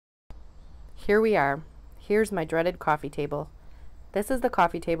Here we are. Here's my dreaded coffee table. This is the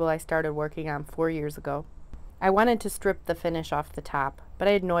coffee table I started working on 4 years ago. I wanted to strip the finish off the top, but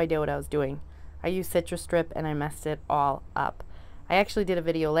I had no idea what I was doing. I used citristrip and I messed it all up. I actually did a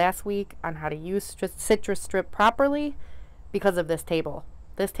video last week on how to use citristrip properly because of this table.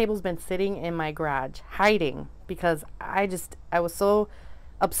 This table's been sitting in my garage, hiding, because I was so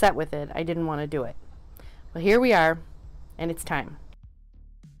upset with it, I didn't want to do it. Well, here we are, and it's time.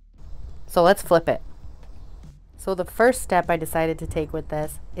 So let's flip it. So the first step I decided to take with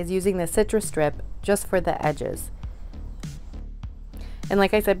this is using the citristrip just for the edges. And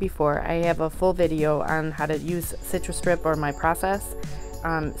like I said before, I have a full video on how to use citristrip or my process.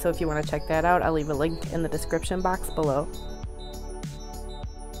 So if you want to check that out, I'll leave a link in the description box below.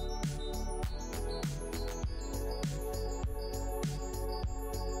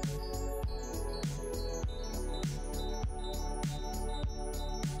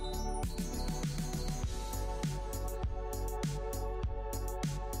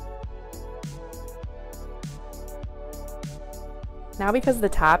 Now because the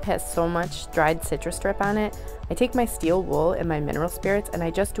top has so much dried citristrip on it, I take my steel wool and my mineral spirits and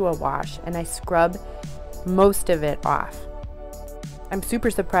I just do a wash and I scrub most of it off. I'm super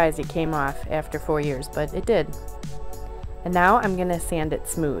surprised it came off after 4 years, but it did. And now I'm gonna sand it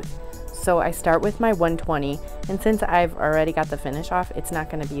smooth. So I start with my 120, and since I've already got the finish off, it's not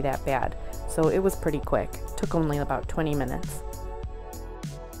gonna be that bad. So it was pretty quick. It took only about 20 minutes.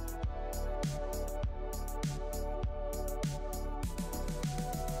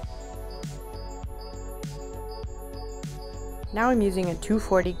 Now I'm using a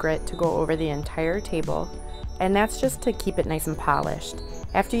 240 grit to go over the entire table, and that's just to keep it nice and polished.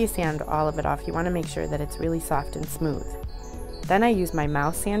 After you sand all of it off, you want to make sure that it's really soft and smooth. Then I use my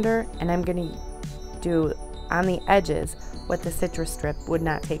mouth sander, and I'm going to do on the edges what the citristrip would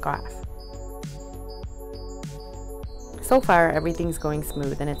not take off. So far everything's going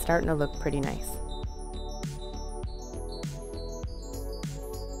smooth and it's starting to look pretty nice.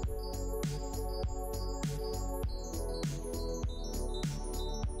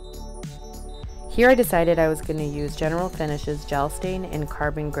 Here I decided I was going to use General Finishes Gel Stain in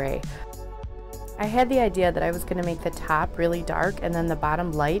Carbon Gray. I had the idea that I was going to make the top really dark and then the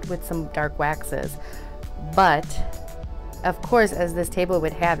bottom light with some dark waxes. But, of course, as this table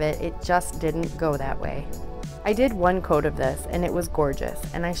would have it, it just didn't go that way. I did one coat of this and it was gorgeous,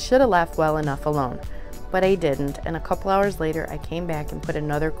 and I should have left well enough alone. But I didn't, and a couple hours later I came back and put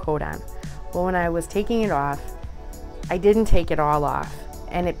another coat on. Well, when I was taking it off, I didn't take it all off,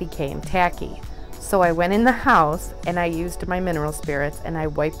 and it became tacky. So I went in the house and I used my mineral spirits and I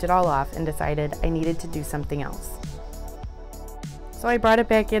wiped it all off and decided I needed to do something else. So I brought it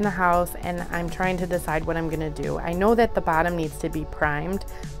back in the house and I'm trying to decide what I'm going to do. I know that the bottom needs to be primed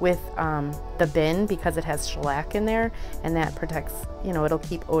with the bin because it has shellac in there, and that protects, you know, it'll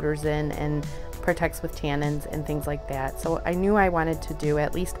keep odors in and protects with tannins and things like that. So I knew I wanted to do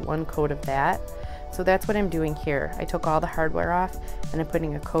at least one coat of that. So that's what I'm doing here. I took all the hardware off and I'm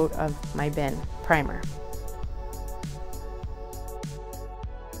putting a coat of my bin primer.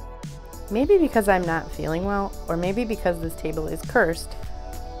 Maybe because I'm not feeling well, or maybe because this table is cursed,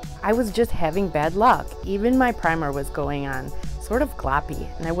 I was just having bad luck. Even my primer was going on sort of gloppy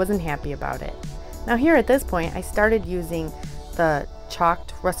and I wasn't happy about it. Now here at this point, I started using the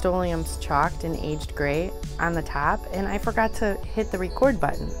Rust-Oleum's chalked and aged gray on the top, and I forgot to hit the record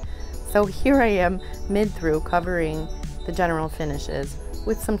button. So here I am mid-through covering the General Finishes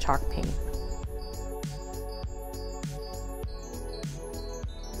with some chalk paint.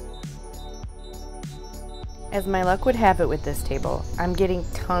 As my luck would have it with this table, I'm getting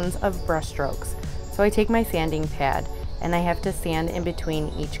tons of brush strokes. So I take my sanding pad and I have to sand in between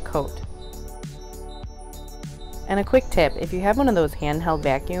each coat. And a quick tip, if you have one of those handheld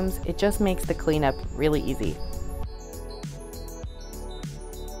vacuums, it just makes the cleanup really easy.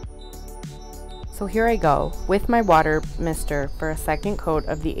 So here I go with my water mister for a second coat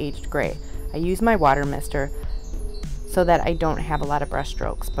of the aged gray. I use my water mister so that I don't have a lot of brush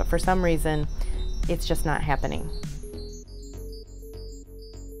strokes, but for some reason it's just not happening.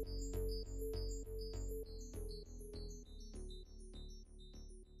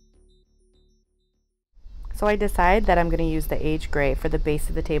 So I decide that I'm going to use the aged gray for the base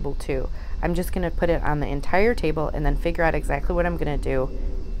of the table too. I'm just going to put it on the entire table and then figure out exactly what I'm going to do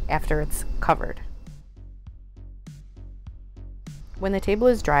after it's covered. When the table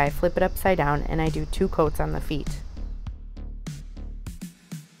is dry, flip it upside down and I do 2 coats on the feet.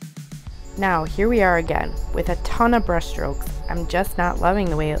 Now here we are again with a ton of brush strokes. I'm just not loving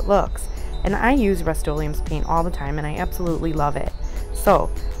the way it looks, and I use Rust-Oleum's paint all the time and I absolutely love it.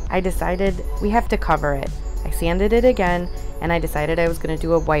 So I decided we have to cover it. I sanded it again, and I decided I was going to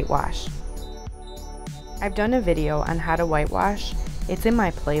do a whitewash. I've done a video on how to whitewash. It's in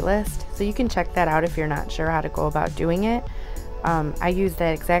my playlist, so you can check that out if you're not sure how to go about doing it. I use the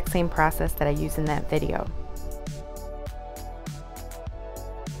exact same process that I use in that video.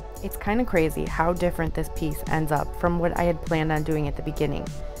 It's kind of crazy how different this piece ends up from what I had planned on doing at the beginning.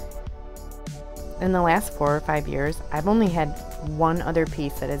 In the last 4 or 5 years, I've only had one other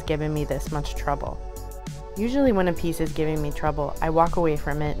piece that has given me this much trouble. Usually when a piece is giving me trouble, I walk away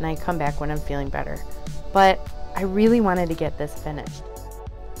from it and I come back when I'm feeling better. But I really wanted to get this finished.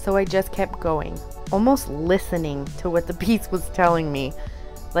 So I just kept going, almost listening to what the piece was telling me.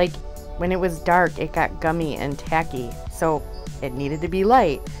 Like, when it was dark, it got gummy and tacky, so it needed to be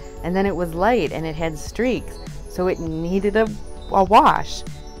light. And then it was light and it had streaks, so it needed a wash.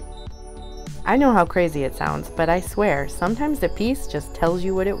 I know how crazy it sounds, but I swear, sometimes the piece just tells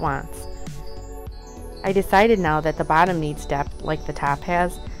you what it wants. I decided now that the bottom needs depth like the top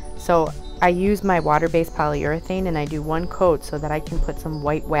has, so I use my water-based polyurethane and I do one coat so that I can put some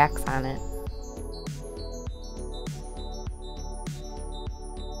white wax on it.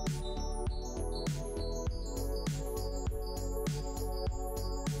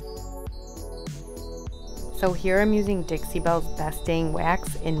 So here I'm using Dixie Belle's Best Dang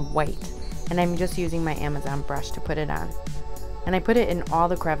Wax in white, and I'm just using my Amazon brush to put it on. And I put it in all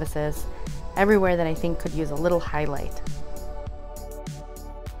the crevices, everywhere that I think could use a little highlight.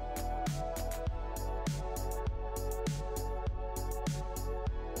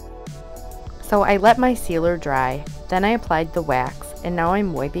 So I let my sealer dry, then I applied the wax, and now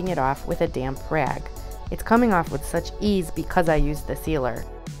I'm wiping it off with a damp rag. It's coming off with such ease because I used the sealer.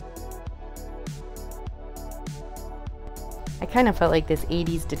 I kind of felt like this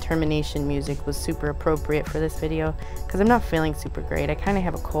 80s determination music was super appropriate for this video because I'm not feeling super great. I kind of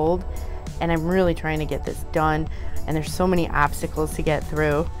have a cold and I'm really trying to get this done, and there's so many obstacles to get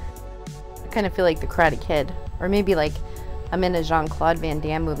through. I kind of feel like the Karate Kid, or maybe like I'm in a Jean-Claude Van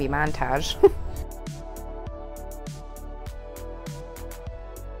Damme movie montage.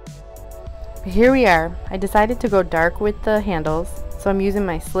 But here we are. I decided to go dark with the handles, so I'm using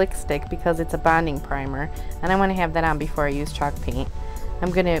my slick stick because it's a bonding primer, and I want to have that on before I use chalk paint.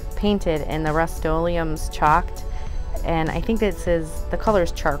 I'm going to paint it in the Rust-Oleum's chalked, and I think this is, the color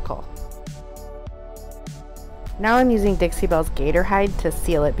is charcoal. Now I'm using Dixie Belle's Gator Hide to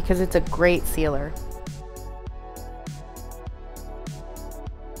seal it because it's a great sealer.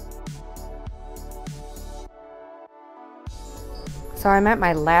 So I'm at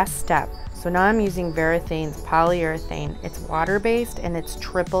my last step. So now I'm using Varathane's polyurethane. It's water-based and it's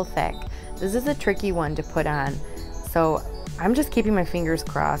triple thick. This is a tricky one to put on, so I'm just keeping my fingers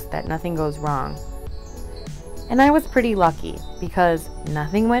crossed that nothing goes wrong. And I was pretty lucky because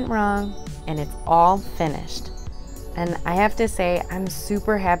nothing went wrong and it's all finished. And I have to say, I'm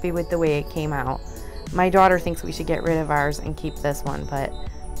super happy with the way it came out. My daughter thinks we should get rid of ours and keep this one, but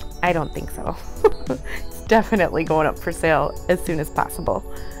I don't think so. It's definitely going up for sale as soon as possible.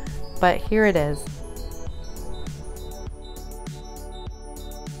 But here it is.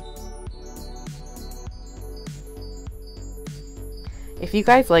 If you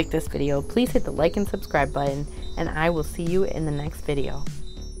guys like this video, please hit the like and subscribe button, and I will see you in the next video.